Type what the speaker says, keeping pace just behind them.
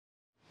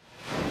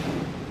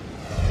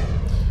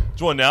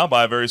Joined now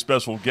by a very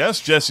special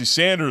guest, Jesse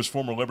Sanders,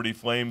 former Liberty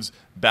Flames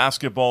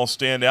basketball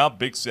standout,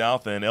 Big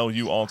South and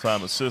LU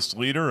all-time assist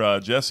leader.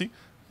 Jesse,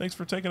 thanks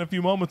for taking a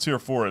few moments here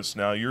for us.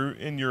 Now, you're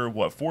in your,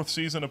 fourth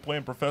season of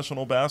playing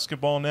professional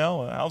basketball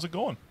now. How's it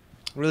going?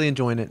 Really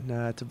enjoying it.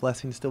 It's a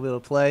blessing to still be able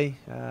to play.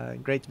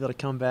 Great to be able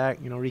to come back,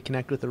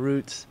 reconnect with the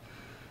roots,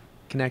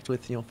 connect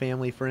with,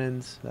 family,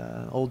 friends,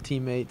 old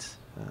teammates.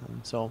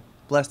 So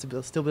blessed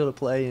to still be able to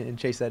play and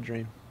chase that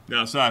dream.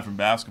 Now, aside from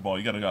basketball,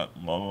 you got a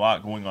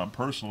lot going on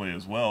personally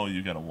as well.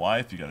 You got a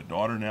wife, you got a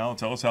daughter now.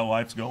 Tell us how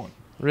life's going.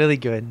 Really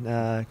good.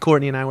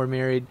 Courtney and I were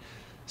married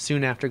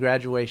soon after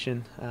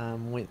graduation.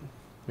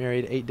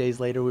 Married 8 days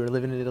later. We were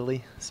living in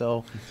Italy.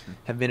 So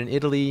have been in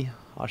Italy,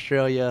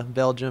 Australia,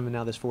 Belgium, and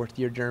now this fourth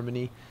year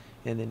Germany.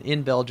 And then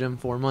in Belgium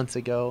 4 months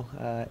ago,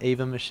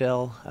 Ava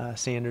Michelle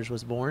Sanders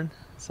was born.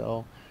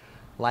 So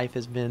life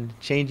has been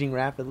changing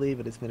rapidly,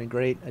 but it's been a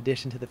great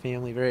addition to the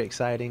family, very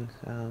exciting,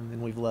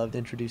 and we've loved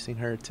introducing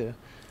her to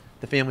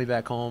the family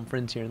back home,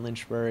 friends here in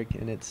Lynchburg,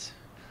 and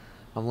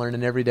I'm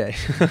learning every day.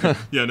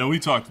 Yeah, no, we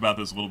talked about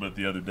this a little bit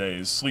the other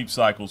day. Sleep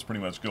cycles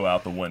pretty much go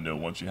out the window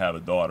once you have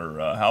a daughter.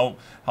 How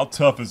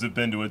tough has it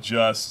been to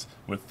adjust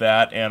with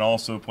that and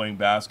also playing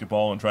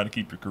basketball and trying to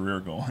keep your career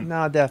going?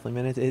 No,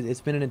 definitely, man.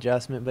 It's been an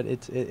adjustment, but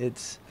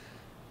it's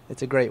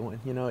a great one.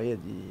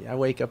 I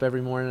wake up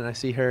every morning and I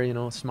see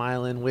her,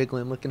 smiling,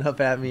 wiggling, looking up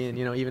at me, and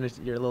even if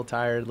you're a little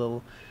tired, a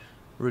little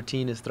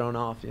routine is thrown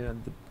off.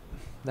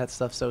 That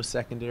stuff's so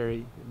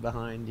secondary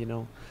behind,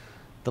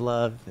 the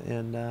love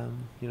and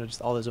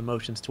just all those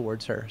emotions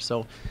towards her.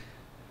 So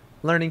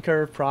learning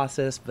curve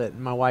process, but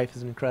my wife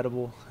is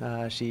incredible.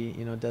 She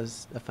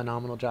does a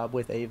phenomenal job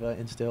with Ava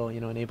and still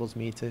enables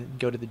me to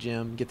go to the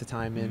gym, get the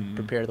time in,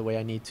 prepare the way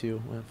I need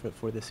to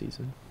for this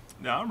season.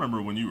 Now, I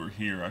remember when you were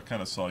here, I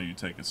kind of saw you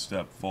take a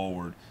step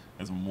forward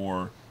as a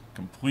more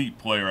complete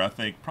player. I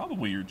think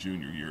probably your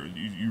junior year.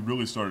 You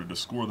really started to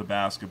score the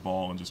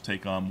basketball and just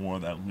take on more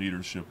of that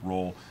leadership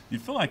role. You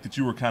feel like that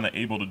you were kind of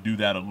able to do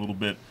that a little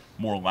bit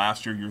more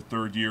last year, your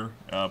third year,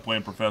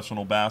 playing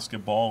professional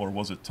basketball, or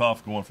was it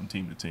tough going from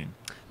team to team?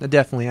 No,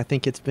 definitely. I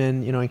think it's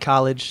been, in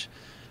college,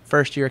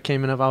 first year here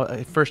under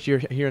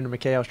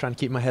McKay, I was trying to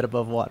keep my head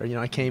above water.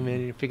 I came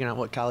in and figuring out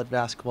what college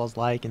basketball is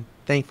like, and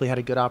thankfully had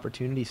a good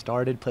opportunity,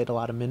 played a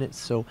lot of minutes,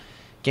 so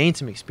gained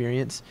some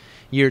experience.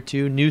 Year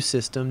two, new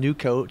system, new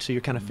coach, so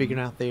you're kind of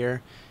figuring out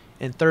there.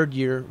 And third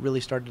year really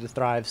started to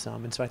thrive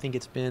some, and so I think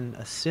it's been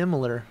a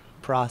similar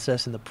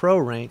process in the pro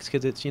ranks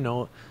because it's,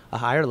 a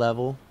higher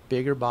level,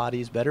 bigger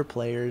bodies, better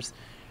players,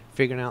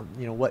 figuring out,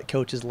 what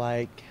coaches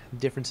like,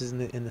 differences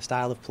in the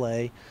style of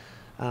play.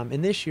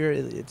 And this year,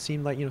 it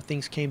seemed like,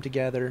 things came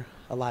together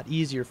a lot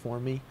easier for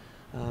me,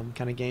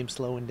 kind of game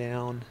slowing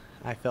down.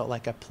 I felt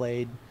like I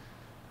played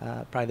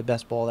probably the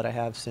best ball that I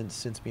have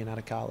since being out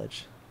of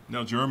college.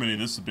 Now, Germany,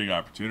 this is a big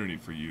opportunity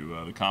for you.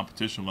 The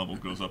competition level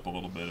goes up a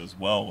little bit as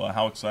well.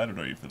 How excited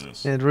are you for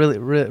this? And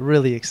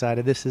really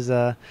excited. This is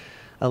a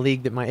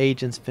league that my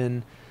agent's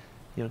been,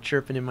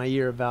 chirping in my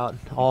ear about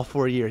all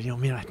 4 years.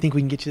 Man, I think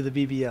we can get you to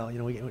the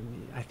BBL.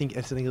 I think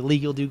the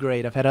league will do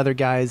great. I've had other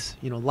guys,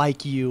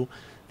 like you,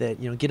 that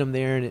get them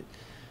there and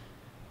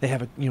they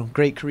have a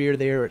great career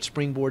there. It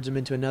springboards them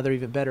into another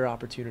even better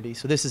opportunity.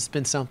 So this has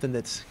been something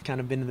that's kind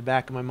of been in the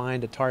back of my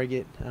mind, a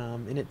target.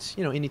 And it's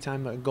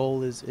anytime a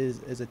goal is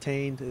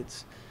attained,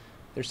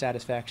 there's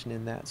satisfaction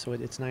in that. So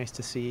it's nice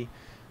to see,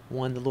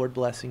 one, the Lord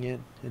blessing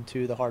it, and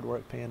two, the hard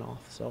work paying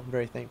off. So I'm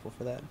very thankful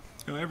for that.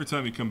 Every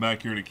time you come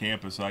back here to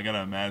campus, I got to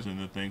imagine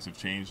that things have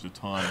changed a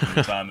ton from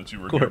the time that you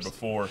were here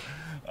before.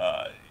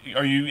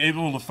 Are you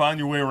able to find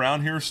your way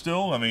around here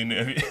still? I mean, do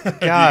you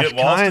get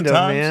lost kind of,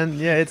 times? man.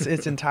 Yeah,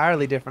 it's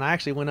entirely different. I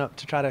actually went up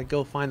to try to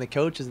go find the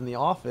coaches in the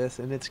office,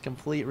 and it's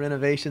complete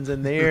renovations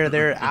in there.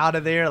 They're out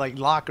of there, like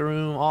locker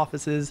room,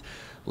 offices.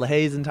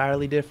 LaHaye's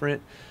entirely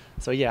different.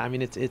 So, yeah, I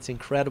mean, it's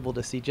incredible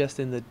to see just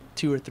in the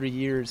 2 or 3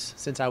 years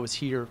since I was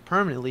here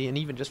permanently, and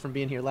even just from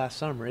being here last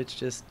summer, it's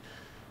just,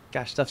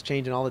 gosh, stuff's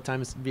changing all the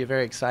time. It's going to be a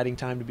very exciting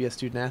time to be a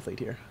student athlete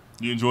here.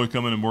 You enjoy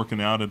coming and working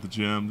out at the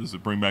gym? Does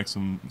it bring back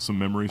some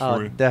memories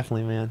for you?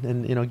 Definitely, man.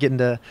 And, getting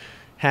to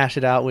hash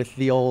it out with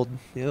the old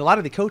a lot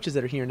of the coaches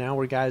that are here now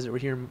were guys that were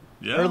here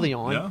early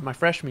on. Yeah. My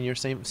freshman year,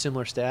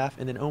 similar staff.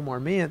 And then Omar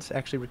Mance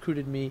actually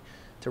recruited me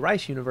to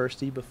Rice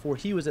University before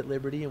he was at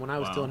Liberty and when I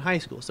was still in high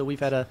school. So we've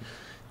had a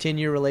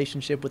 10-year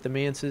relationship with the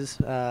Mances,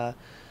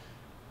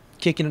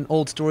 kicking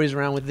old stories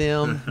around with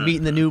them,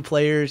 meeting the new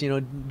players,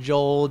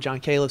 Joel, John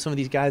Caleb, some of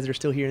these guys that are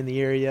still here in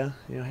the area,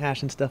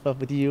 hashing stuff up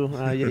with you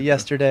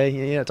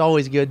yesterday. It's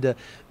always good to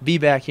be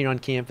back here on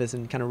campus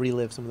and kind of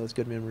relive some of those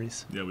good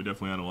memories. Yeah, we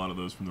definitely had a lot of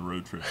those from the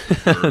road trip.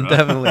 Sure.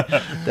 Definitely.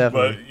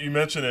 But you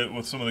mentioned it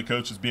with some of the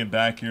coaches being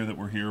back here that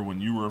were here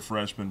when you were a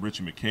freshman.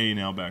 Richie McKay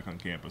now back on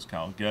campus,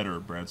 Kyle Getter,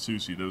 Brad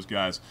Susi, those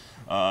guys.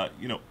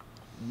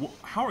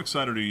 How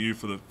excited are you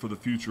for the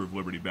future of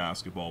Liberty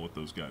basketball with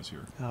those guys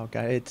here? Oh,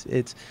 God,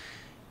 it's.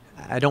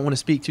 I don't want to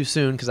speak too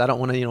soon because I don't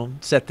want to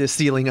set this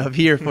ceiling up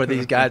here for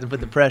these guys and put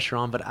the pressure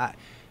on. But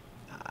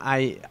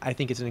I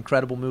think it's an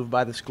incredible move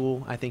by the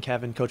school. I think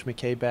having Coach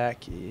McKay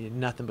back,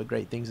 nothing but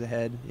great things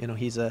ahead.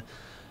 He's a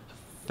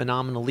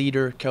phenomenal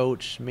leader,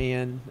 coach,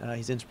 man.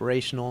 He's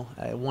inspirational.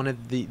 One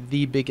of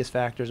the biggest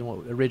factors in what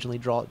originally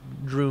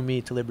drew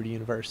me to Liberty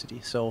University.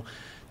 So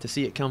to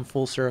see it come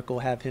full circle,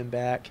 have him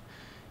back,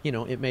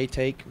 it may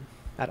take,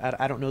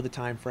 I don't know the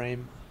time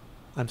frame.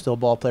 I'm still a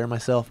ball player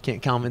myself.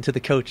 Can't comment to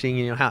the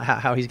coaching,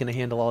 how he's going to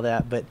handle all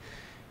that. But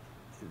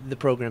the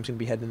program's going to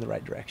be heading in the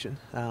right direction.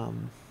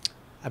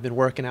 I've been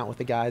working out with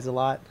the guys a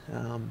lot.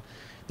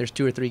 There's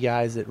 2 or 3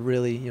 guys that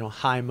really,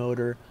 high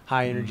motor,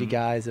 high energy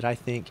guys that I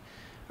think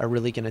are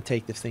really going to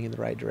take this thing in the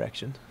right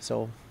direction.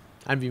 So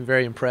I'm being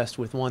very impressed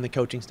with, 1, the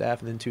coaching staff,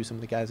 and then 2, some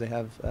of the guys they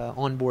have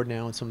on board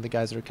now, and some of the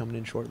guys that are coming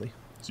in shortly.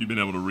 So you've been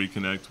able to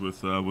reconnect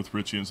with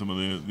Richie and some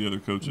of the other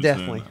coaches.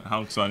 Definitely. Then.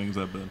 How exciting has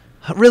that been?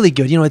 Really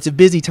good. It's a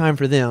busy time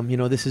for them.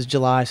 This is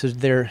July, so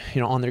they're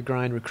on their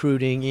grind,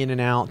 recruiting in and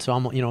out. So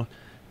I'm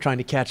trying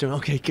to catch them.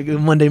 Okay,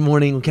 Monday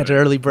morning we'll catch an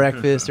early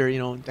breakfast, or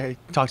I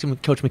talked to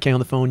Coach McKay on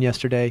the phone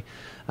yesterday.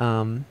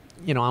 I'm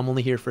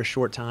only here for a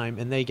short time,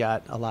 and they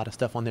got a lot of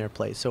stuff on their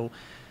plate. So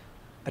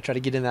I try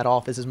to get in that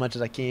office as much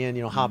as I can,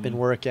 hop in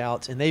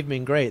workouts, and they've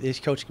been great. This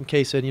Coach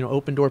McKay said,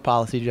 open door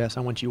policy, Jess.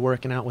 I want you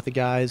working out with the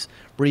guys,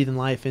 breathing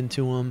life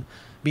into them,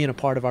 being a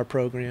part of our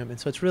program. And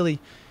so it's really,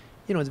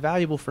 it's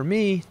valuable for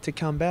me to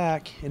come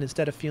back, and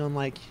instead of feeling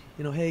like,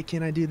 hey,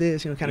 can I do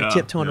this, kind of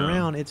tiptoeing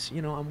around, it's,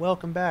 I'm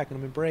welcome back and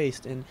I'm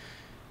embraced. And,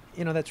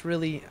 that's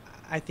really,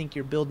 I think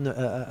you're building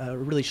a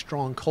really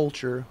strong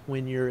culture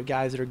when your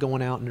guys that are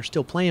going out and are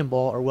still playing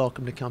ball are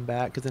welcome to come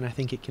back, because then I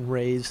think it can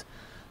raise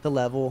the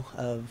level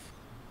of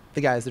the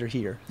guys that are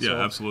here. Yeah,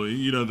 so,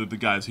 absolutely. That the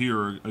guys here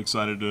are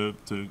excited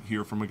to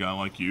hear from a guy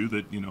like you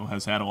that,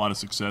 has had a lot of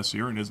success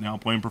here and is now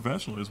playing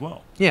professionally as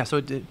well. Yeah,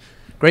 so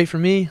great for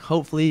me.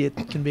 Hopefully it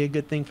can be a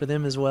good thing for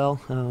them as well,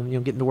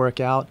 getting to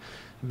work out.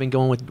 I've been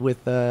going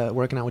with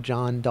working out with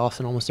John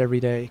Dawson almost every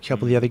day. A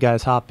couple of the other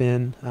guys hop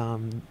in.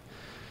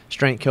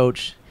 Strength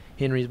coach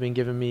Henry's been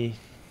giving me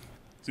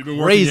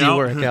crazy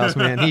workouts,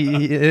 man.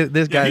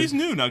 This guy. He's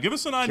new now. Give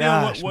us an idea.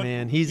 Gosh,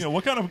 man, he's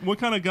what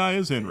kind of guy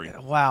is Henry?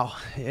 Wow,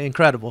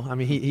 incredible. I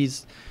mean,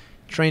 he's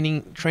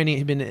training.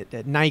 He's been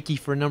at Nike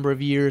for a number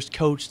of years.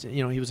 Coached.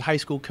 He was a high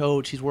school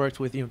coach. He's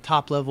worked with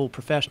top level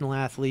professional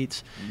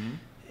athletes.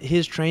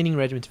 His training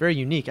regimen's very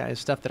unique. It's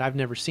stuff that I've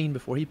never seen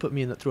before. He put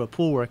me through a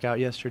pool workout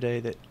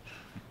yesterday that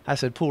I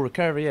said, pool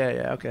recovery?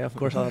 Yeah, okay. Of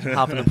course, I'll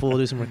hop in the pool,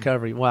 do some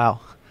recovery. Wow.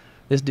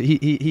 This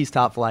dude, he's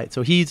top flight.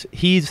 So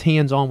he's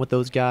hands-on with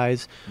those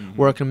guys,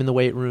 working them in the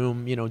weight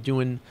room,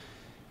 doing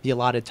the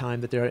allotted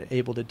time that they're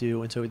able to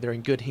do. And so they're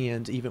in good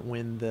hands even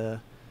when the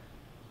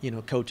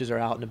coaches are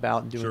out and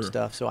about and doing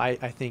stuff. So I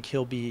think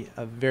he'll be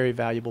a very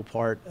valuable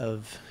part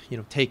of,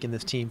 taking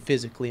this team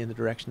physically in the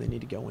direction they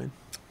need to go in.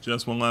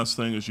 Just one last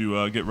thing as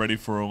you get ready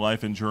for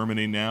life in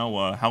Germany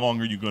now. How long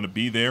are you going to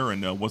be there,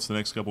 and what's the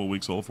next couple of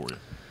weeks hold for you?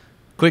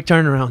 Quick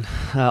turnaround.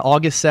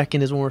 August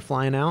 2nd is when we're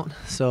flying out.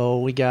 So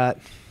we got,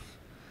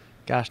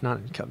 not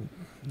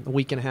a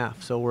week and a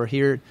half. So we're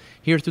here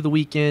through the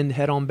weekend,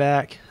 head on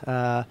back,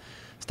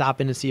 stop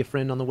in to see a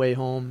friend on the way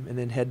home, and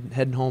then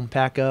heading home,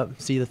 pack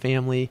up, see the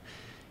family,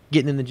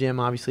 getting in the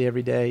gym obviously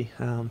every day,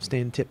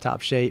 staying in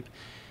tip-top shape.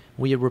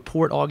 We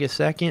report August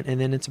 2nd,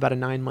 and then it's about a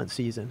 9-month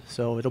season.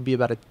 So it'll be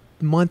about a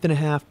month and a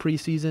half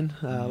preseason,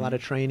 a lot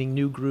of training,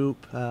 new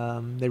group.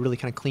 They really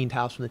kind of cleaned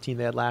house from the team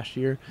they had last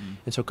year.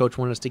 And so Coach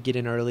wanted us to get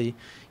in early,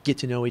 get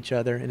to know each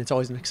other. And it's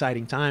always an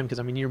exciting time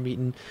because, you're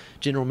meeting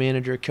general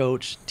manager,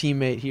 coach,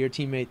 teammate here,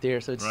 teammate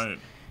there. So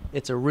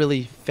it's a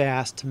really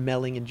fast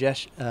meshing and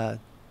gelling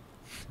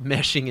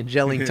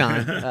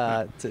time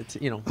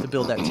to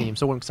build that team.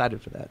 So we're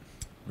excited for that.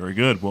 Very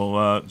good.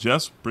 Well,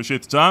 Jess,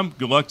 appreciate the time.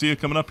 Good luck to you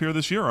coming up here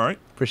this year, all right?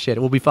 Appreciate it.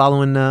 We'll be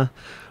following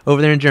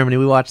over there in Germany.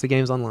 We watch the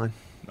games online.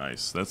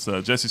 Nice. That's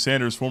Jesse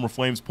Sanders, former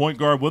Flames point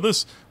guard, with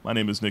us. My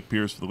name is Nick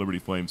Pierce for the Liberty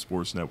Flames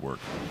Sports Network.